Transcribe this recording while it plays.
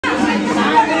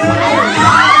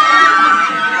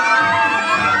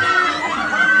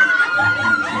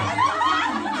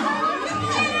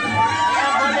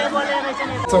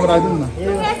हातसँग राखिदिनु न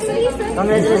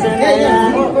congratulation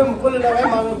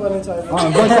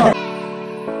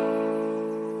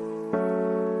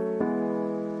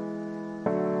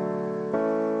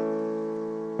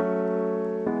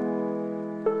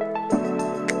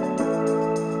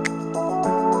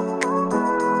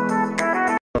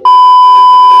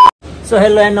So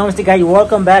hello and namaste guys,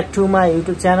 welcome back to my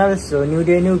YouTube channel. So new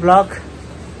day new vlog.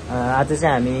 आज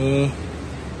चाहिँ हामी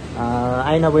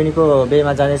आइना बहिनीको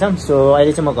बेमा जानेछौँ. सो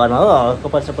अहिले चाहिँ म घरमा हो,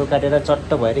 कपाल सपाल काटेर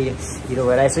चट्ट भएर हिरो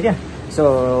भएर आइसक्यो क्या. सो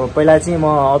पहिला चाहिँ म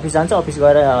अफिस जान्छु, अफिस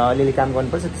गएर अलिअलि काम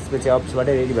गर्नुपर्छ, त्यसपछि अफिसबाट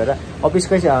रेडी भएर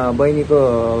अफिसकै बहिनीको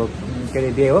के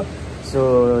अरे बिहे हो. सो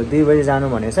 2 बजे जानु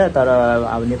भनेको छ, तर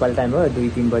अब नेपाली टाइम हो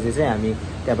 2-3 बजे चाहिँ हामी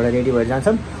त्यहाँबाट रेडी भएर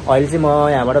जान्छौँ. अहिले चाहिँ म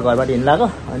यहाँबाट घरबाट हिँड्नु लाग्यो,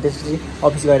 अनि त्यसपछि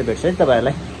अफिस गएर भेट्छु है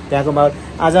तपाईँहरूलाई. त्यहाँको माहौल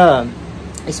आज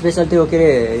स्पेसल त्यो के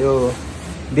अरे यो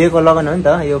बिहेको लगन हो नि त,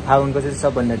 यो फागुनको चाहिँ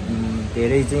सबभन्दा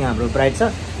धेरै चाहिँ हाम्रो ब्राइड छ.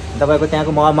 तपाईँको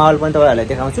त्यहाँको माहौल पनि तपाईँहरूलाई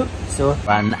देखाउँछु. सो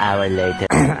 1 hour later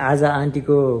आज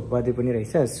आन्टीको बर्थडे पनि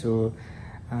रहेछ. सो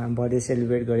बर्थडे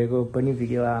सेलिब्रेट गरेको पनि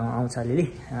भिडियो आउँछ अलिअलि,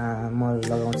 म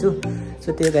लगाउँछु. सो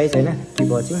त्यो गाइस होइन कि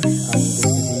बच्यौँ, अनि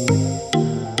त्यसपछि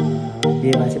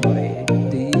बिहेमा चाहिँ भरे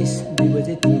 2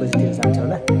 बजे 3 बजीतिर जान्छ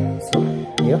होला. सो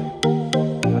यो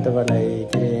म तपाईँहरूलाई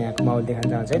के अरे यहाँको माहौल देखाउन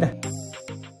चाहन्छु है त.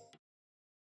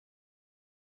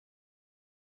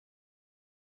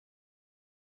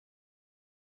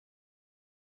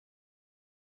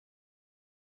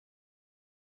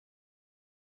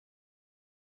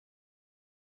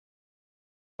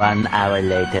 One hour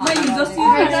later.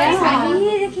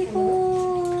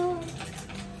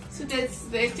 So that's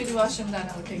the actual washroom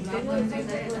that I'll take.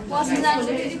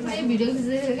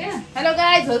 Hello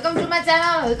guys, welcome to my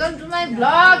channel, welcome to my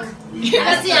vlog.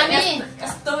 आज चाहिँ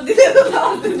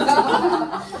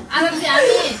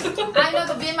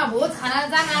आइनाको बिहेमा भोज खाना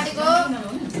जान आँटेको.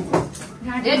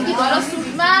 रेडी भएर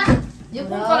सुटमा, यो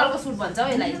कुन कलरको सुट भन्छ हौ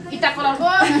यसलाई? इटा कलरको.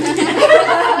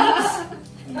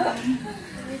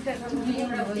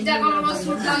 इटा कलरको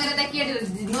सुट लगेर त केटीहरु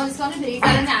नजिस्काउने फेरि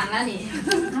इटाले नै हाल्ला नि.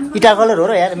 इटा कलर हो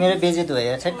र यार, मेरो बेजेत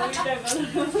भयो यार.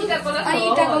 इटा कलर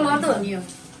त हो नि यो.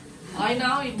 हैन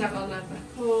हौ इटा कलर त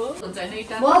हो. हुन्छ नि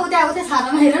इटा. म उता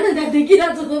छातामा हेर न, त्यहाँ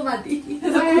देखिरहेको छ माथि.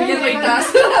 यो इटा.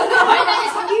 हैन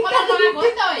यसको कलर लगाएको हो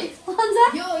नि त ओइ.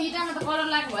 यो इटामा त कलर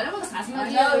लागेको भएर म त खासमा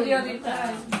यो इटा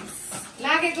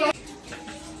लागेको.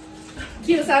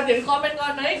 के साथीहरु कमेन्ट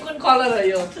गर्नु है कुन कलर हो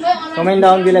यो. कमेन्ट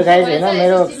डाउन बिलो गाइस हैन,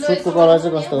 मेरो सुटको कलर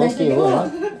चाहिँ कस्तो हो के हो हैन.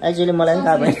 एक्चुअली मलाई पनि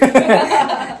थाहा भएन,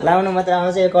 लाउनु मात्र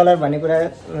आउँछ. यो कलर भन्ने कुरा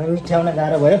निठ्याउन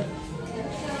गाह्रो भयो.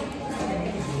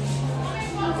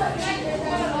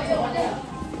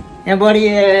 यहाँ बढी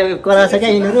कलर छ क्या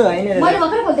यिनीहरू हैन. मैले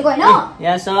भर्खर खोलेको हैन.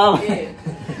 यहाँ सब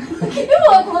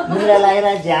मुरा लागेर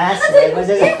झ्यास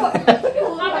भएपछि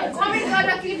कमेन्ट गरेर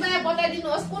कृपया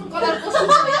बताइदिनुहोस् कुन कलरको सुट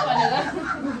हो यो भनेर.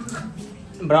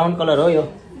 ब्राउन कलर हो यो.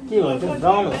 के भन्छ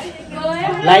ब्राउन हो,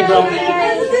 लाइट ब्राउन.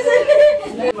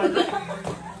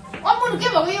 अपुन के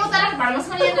भएको यो उता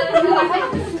भाडमा यहाँ राख्दै.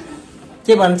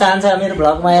 के भन्न चाहन्छ मेरो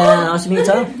भ्लगमा यहाँ अस्मी छ.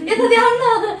 यता देखाउन न.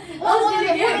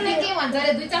 अपुनले के भन्छ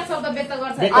रे 2-4 शब्द व्यक्त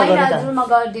गर्छ. हैन हजुर म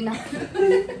गर्दिन.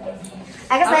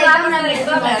 आकाश दाइ एकदम राम्रो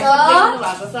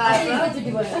भएको छ.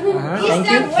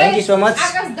 Thank you so much.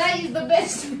 आकाश दाइ इज द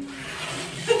बेस्ट.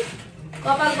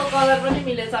 कपालको कलर पनि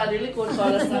मिलेछ अलिअलि कोट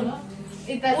कलरसँग.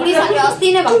 उडीसँग अस्ति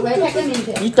नै भएको भए ठ्याक्कै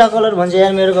मिल्थ्यो. इटा कलर भन्छ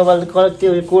यार, मेरो कपाल कलर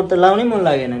त्यो कोट त लाउनै मन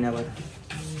लागेन नि. अब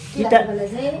इटा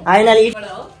आइनाले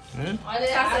अहिले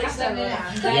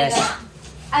यस,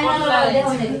 आइनाले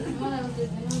देखाउने.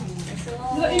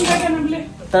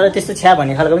 तर त्यस्तो छ्या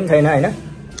भन्ने खालको पनि छैन हैन,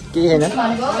 केही छैन.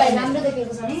 भनेको भाइ राम्रो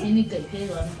देखेको छ नि. सिनिकै के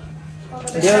गर्नु.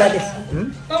 देउला त्यस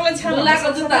दुलाको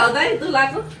जुत्ता हो दाइ.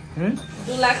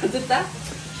 दुलाको जुत्ता,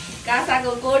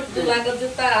 कासाको कोट, दुलाको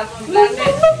जुत्ता.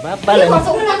 बाबाले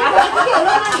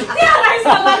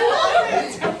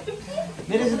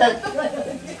मेरो जुत्ता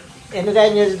हेर्नु गाई,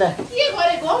 मेरो जुत्ता के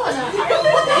गरेको हो भन.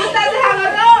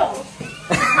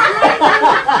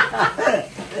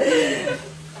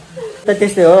 त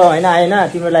त्यस्तै हो हैन. आएन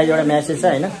तिम्रो लागि एउटा मेसेज छ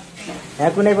हैन.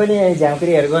 यहाँ कुनै पनि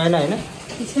झ्याम्क्रीहरू गएन हैन.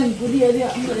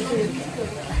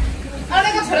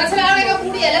 अनेको छोराछोरी अनेको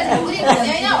बुढीहरुले झुरी भन्ने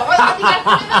हैन. हो अधिकार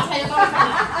कुनै छैन.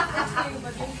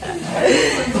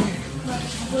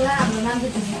 पुरा हाम्रो नाम त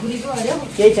झुरीको अरे.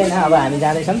 केही छैन. अब हामी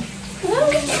जाँदैछौँ.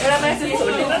 एउटा मेसेज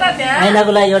छोडिदिनु न त्यहाँ.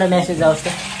 आइनाको लागि एउटा मेसेज आओस् त.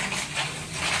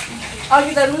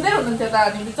 अघि त रुँदै हुनुहुन्थ्यो त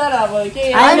अनि बिचारा. अब के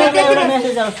एउटा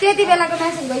मेसेज आओस्. त्यति बेलाको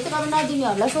मेसेज भयो. तपाईँ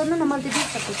नदिनेहरूलाई सोध्नु न, मैले त्यति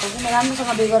सक्छु.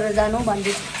 राम्रोसँग बे गरेर जानु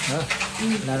भन्दैछु.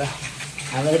 ल ल,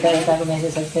 हाम्रो यताको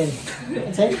मेसेज छैन.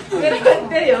 मेरो पनि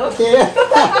त्यही हो.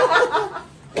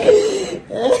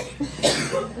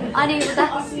 अनि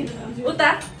उता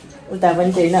उता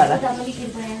पनि त्यही नै होला उता पनि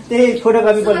कृपया त्यही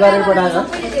फोटोकपी गरेर पठाएको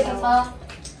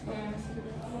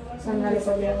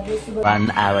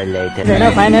होइन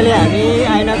फाइनली हामी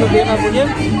आइनाको बेमा पुग्यौँ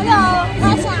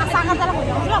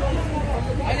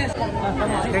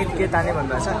के ताने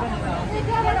भन्नुभएको छ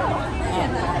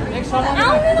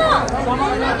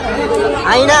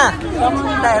आइना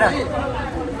हेर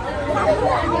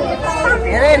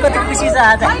धेरै कति खुसी छ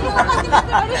आज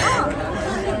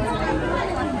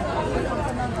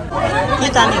के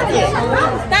ताने हो के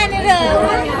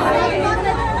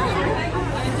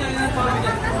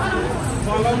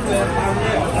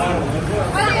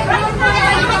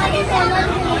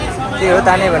त्यही हो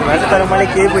ताने भन्नुभएको छ तर मैले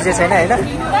केही बुझेको छैन होइन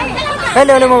कहिले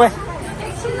ल्याउने मोबाइल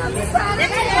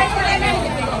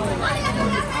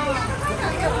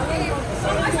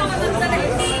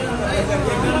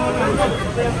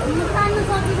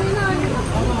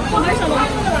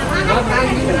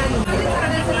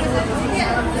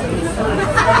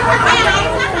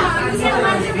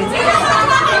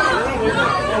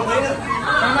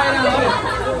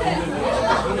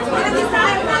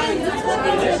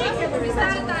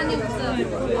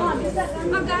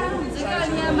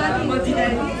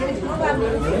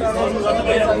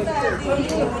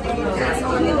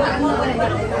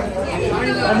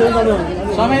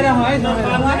समय राख्नु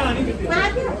है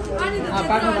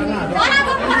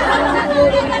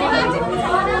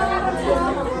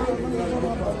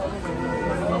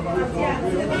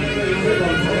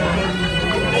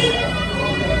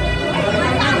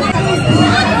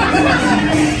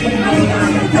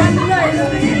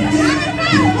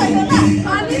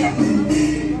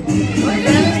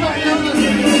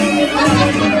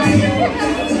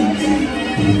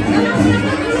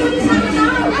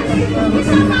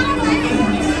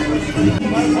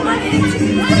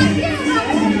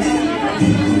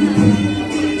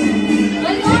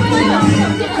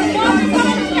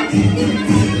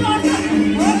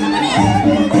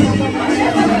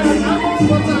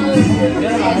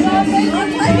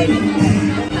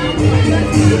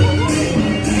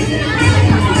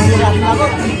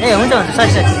ए हुन्छ हुन्छ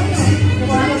सरी सरी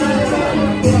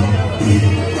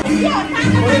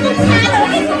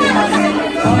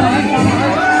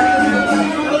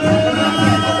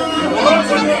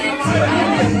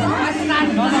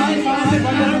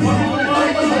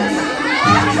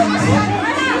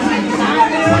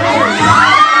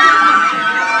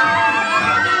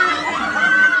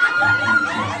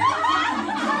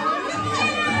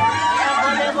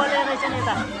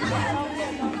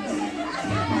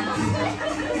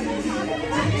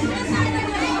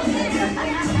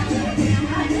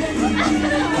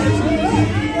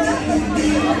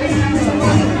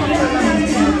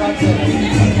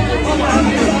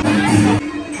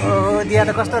दिया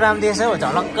त कस्तो राम्रो दिएछ हौ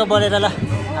झलक्क बलेर ल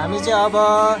हामी चाहिँ अब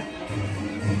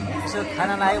यसो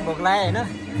खाना लाग्यो भोक लाग्यो होइन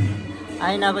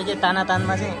आइनाको चाहिँ ताना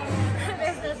तानमा चाहिँ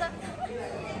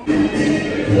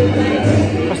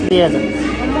कस्तो दिएछ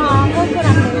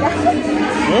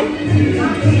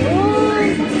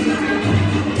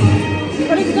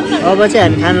अब चाहिँ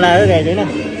हामी खाना लाग्यो गाइज होइन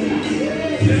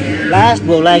लास्ट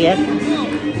भोक लाग्यो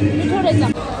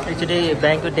एकचोटि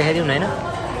ब्याङ्कको देखाइदिउँ न होइन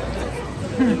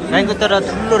ब्याङ्कको तर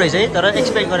ठुलो रहेछ है तर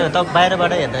एक्सपेक्ट गरेको त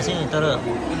बाहिरबाट हेर्दा चाहिँ तर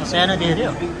सानो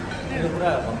देख्यो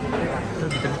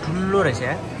भित्र ठुलो रहेछ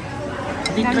या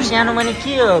त्यत्रो सानो मैले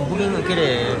के बुकिङ के अरे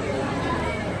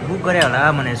बुक गरे होला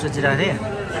भनेर सोचिरहेको थिएँ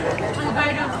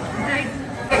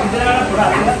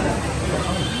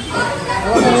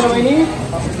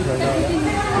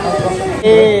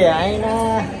ए आइना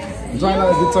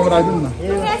जयलाई गीत राखिदिनु न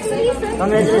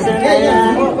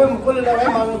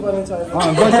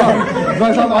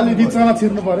जयसँग अलि बिचमा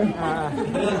छिर्नु पर्यो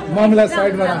मम्मीलाई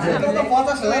साइडमा राख्छ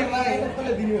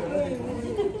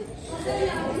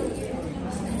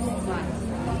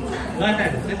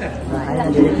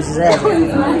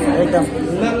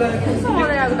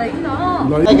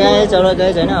चलो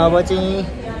गाइज होइन अब चाहिँ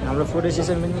हाम्रो फोटो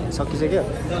सेसन पनि सकिसक्यो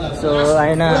सो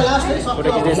आइना फोटो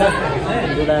खिच्दैछ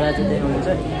दुलालाई चाहिँ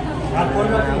देखाउनुहुन्छ हाम्रो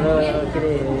के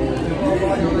अरे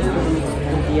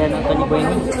दिया नकली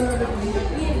बहिनी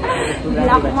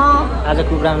आज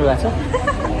खुब राम्रो भएको छ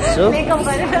सो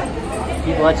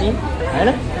किप वाचिङ होइन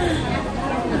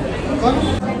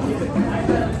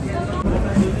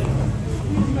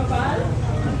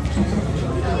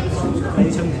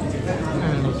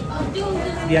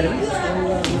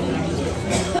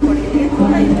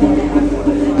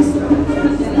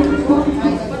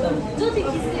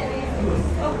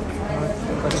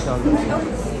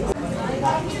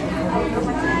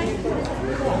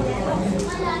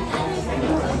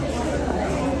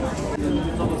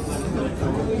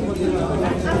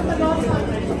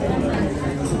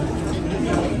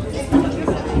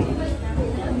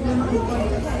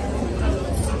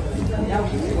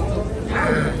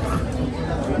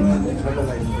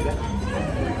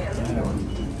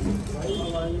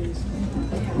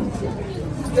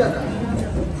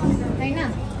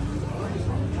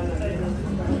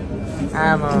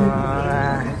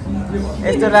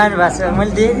यस्तो राम्रो भएको छ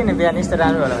मैले देखेको थिएँ नि बिहान यस्तो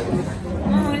राम्रो होला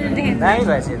दामी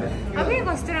भएछ यो त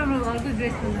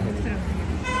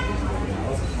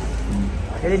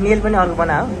फेरि नेल पनि अर्को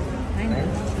बनायो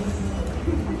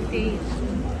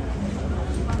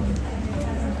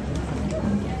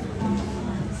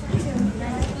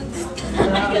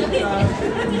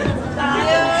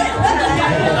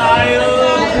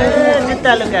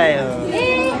जुत्ता लुकायो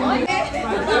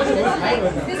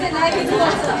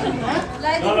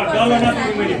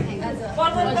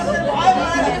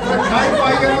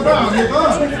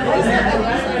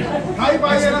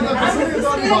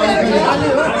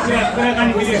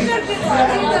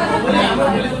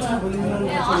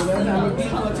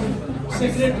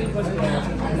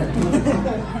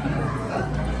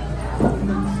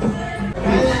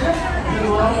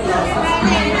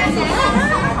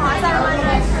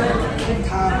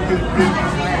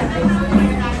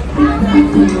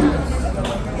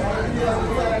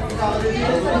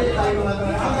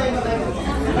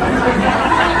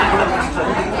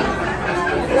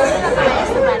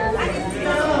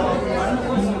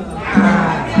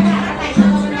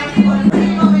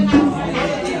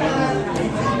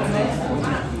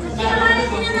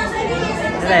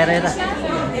हेर यता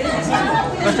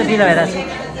कस्तो ढिलो भइरहेछ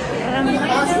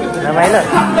रमाइलो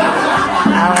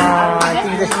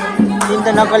तिमी त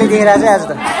नक्कली देखिरहेछ आज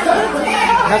त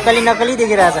नक्कली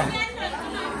देखिरहेछ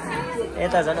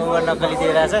यता झन् ओभर नक्कली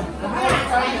देखिरहेछ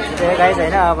त्यो गाइस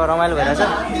होइन अब रमाइलो भइरहेछ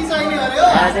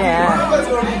यहाँ चाहिँ यहाँ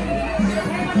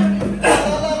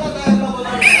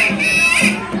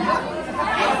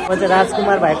म चाहिँ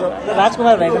राजकुमार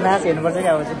भाइको नाच हेर्नुपर्छ कि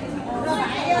अब चाहिँ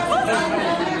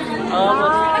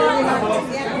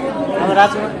अब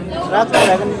राजकुमार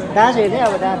भाइको डान्स हेर्ने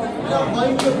अब डान्स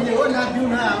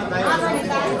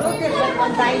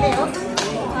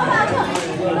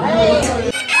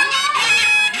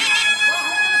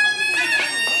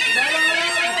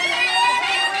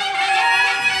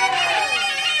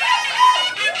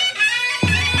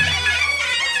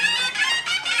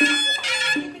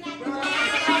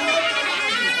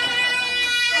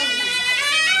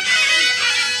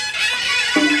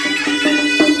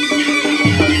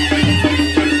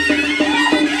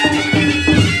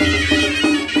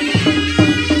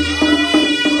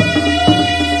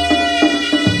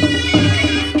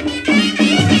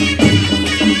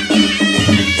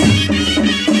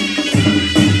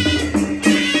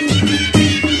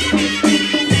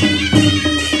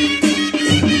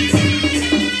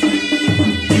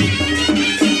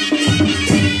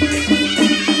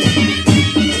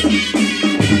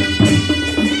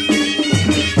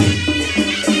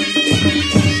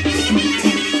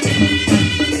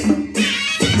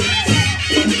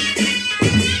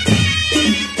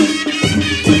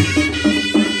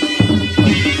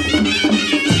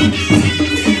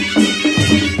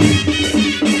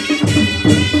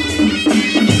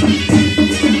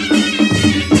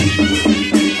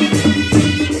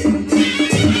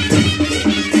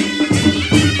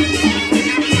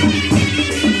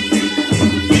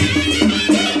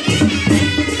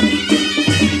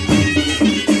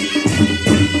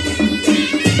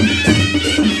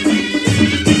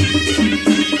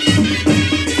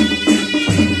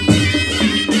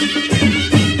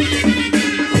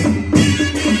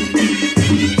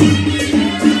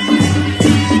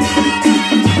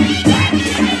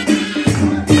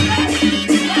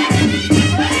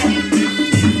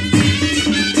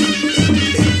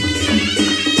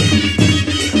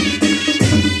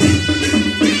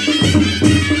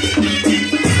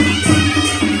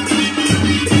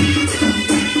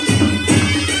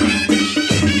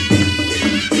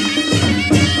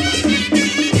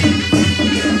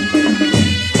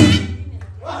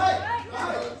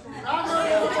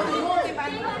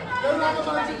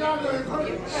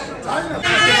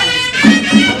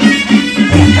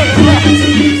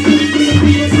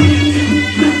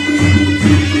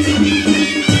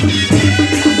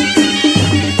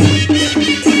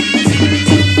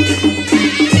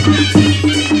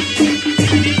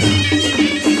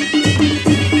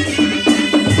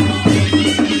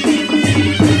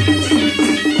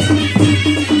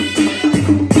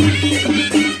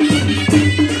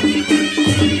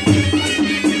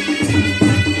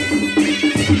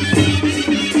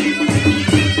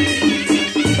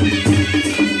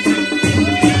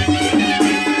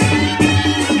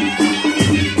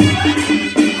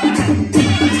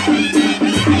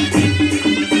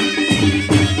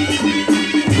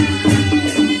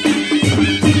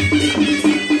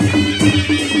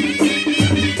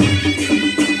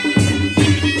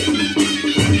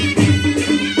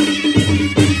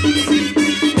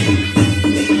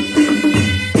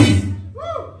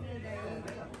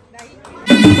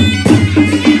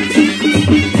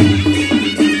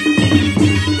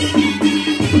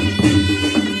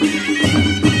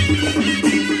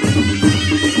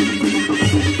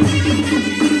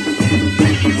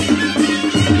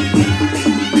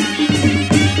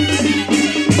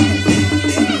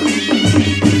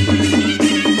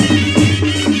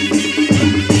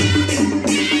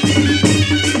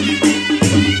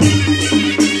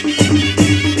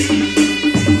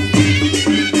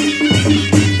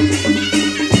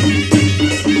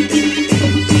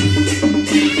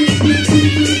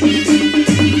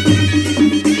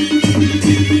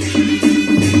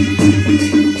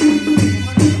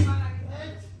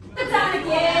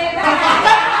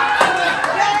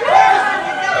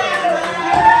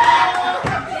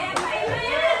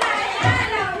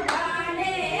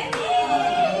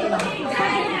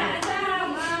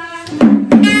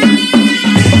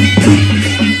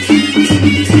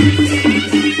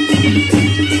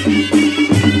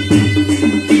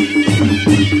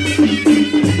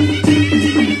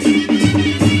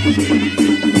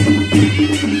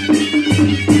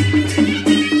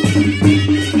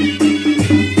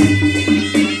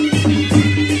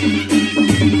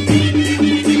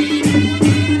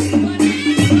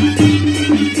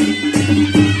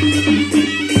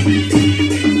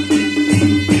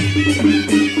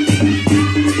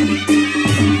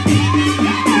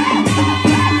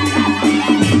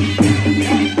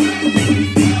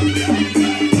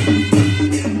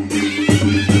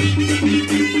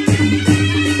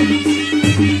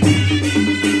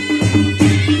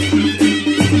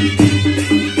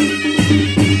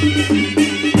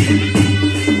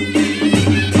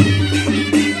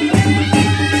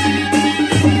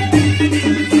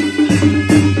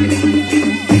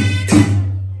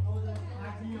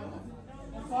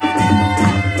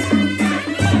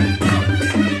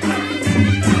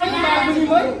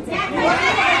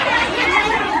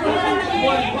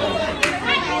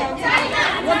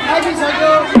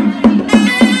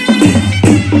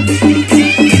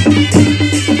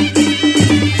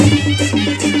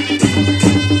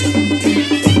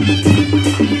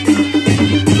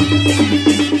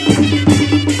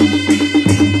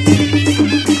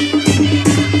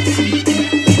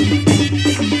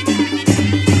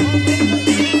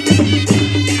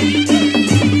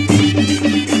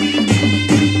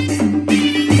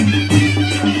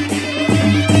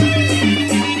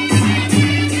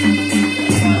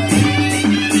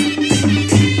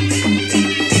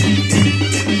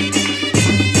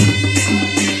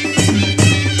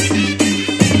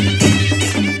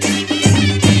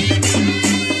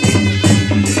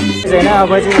होइन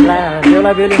अब चाहिँ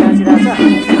बेहुला बेहुली नाचिरहेको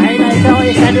छ आइना एकदम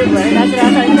एक्साइटेड भएर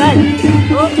नाचिरहेको छ है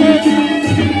ओके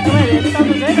तपाईँहरू हेर्नु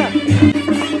सक्नुहुन्छ है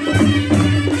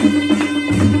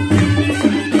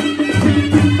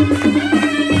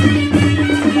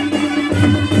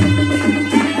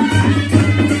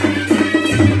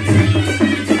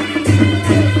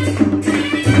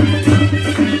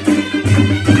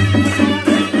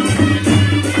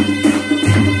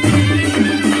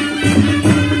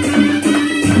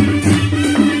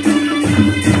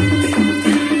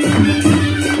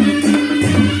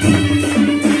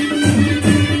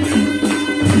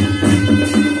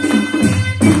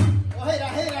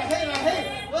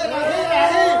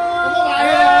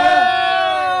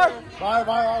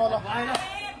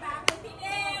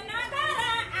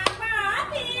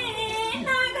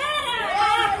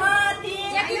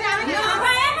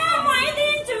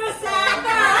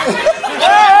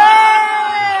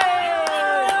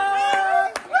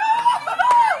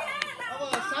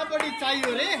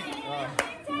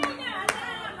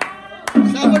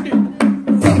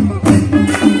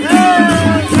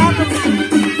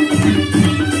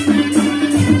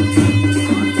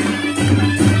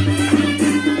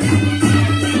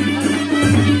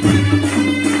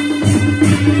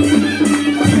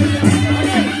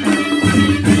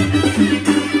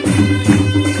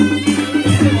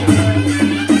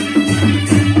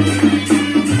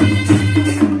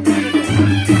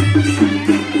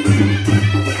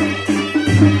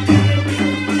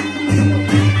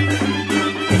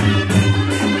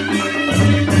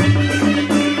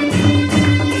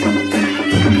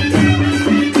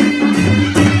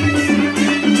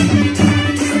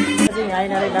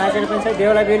त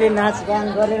बेहुला बेहुली नाच गान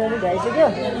गरेर नि भइसक्यो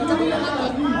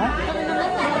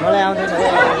मलाई आउँदैन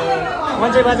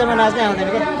मञ्चे बाजामा नाच्नै आउँदैन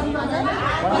क्या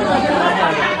मञ्चे बाजामा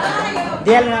नाच्नै आउँदैन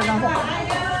दियाले नाच्नु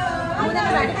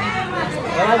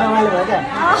आउँछ रमाइलो भयो क्या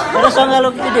तर सङ्गालो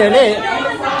केटीहरूले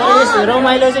तर यस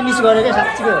रमाइलो चाहिँ मिस गर्यो क्या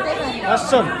साँच्चीको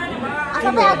असम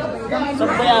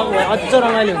सबै अब अझ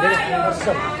रमाइलो हुन्थ्यो क्या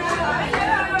असम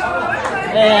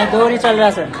ए दोहोरी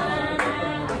चलिरहेको छ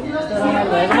रमाइलो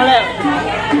भएको मलाई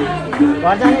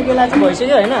घर जाने बेला चाहिँ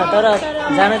भइसक्यो होइन तर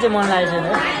जान चाहिँ मन लागेको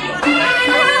छैन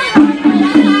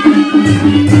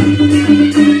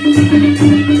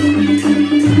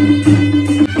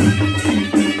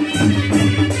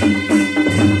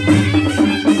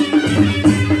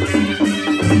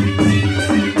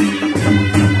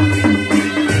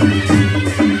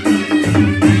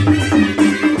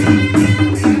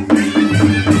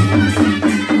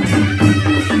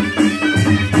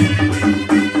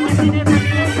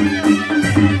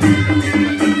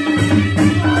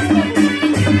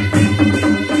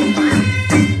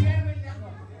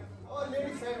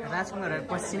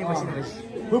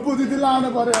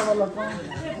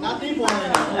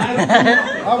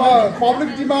अब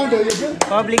पब्लिक डिमान्ड हो यो चाहिँ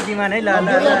पब्लिक डिमान्ड है ल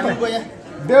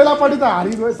बेहुलापट्टि त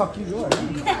हारिगयो सकियो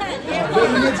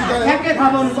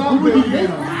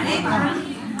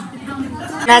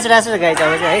नाचिरहेको छ गाई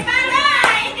अब चाहिँ है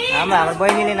हाम्रो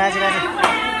बहिनीले नाचिरहेको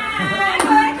छ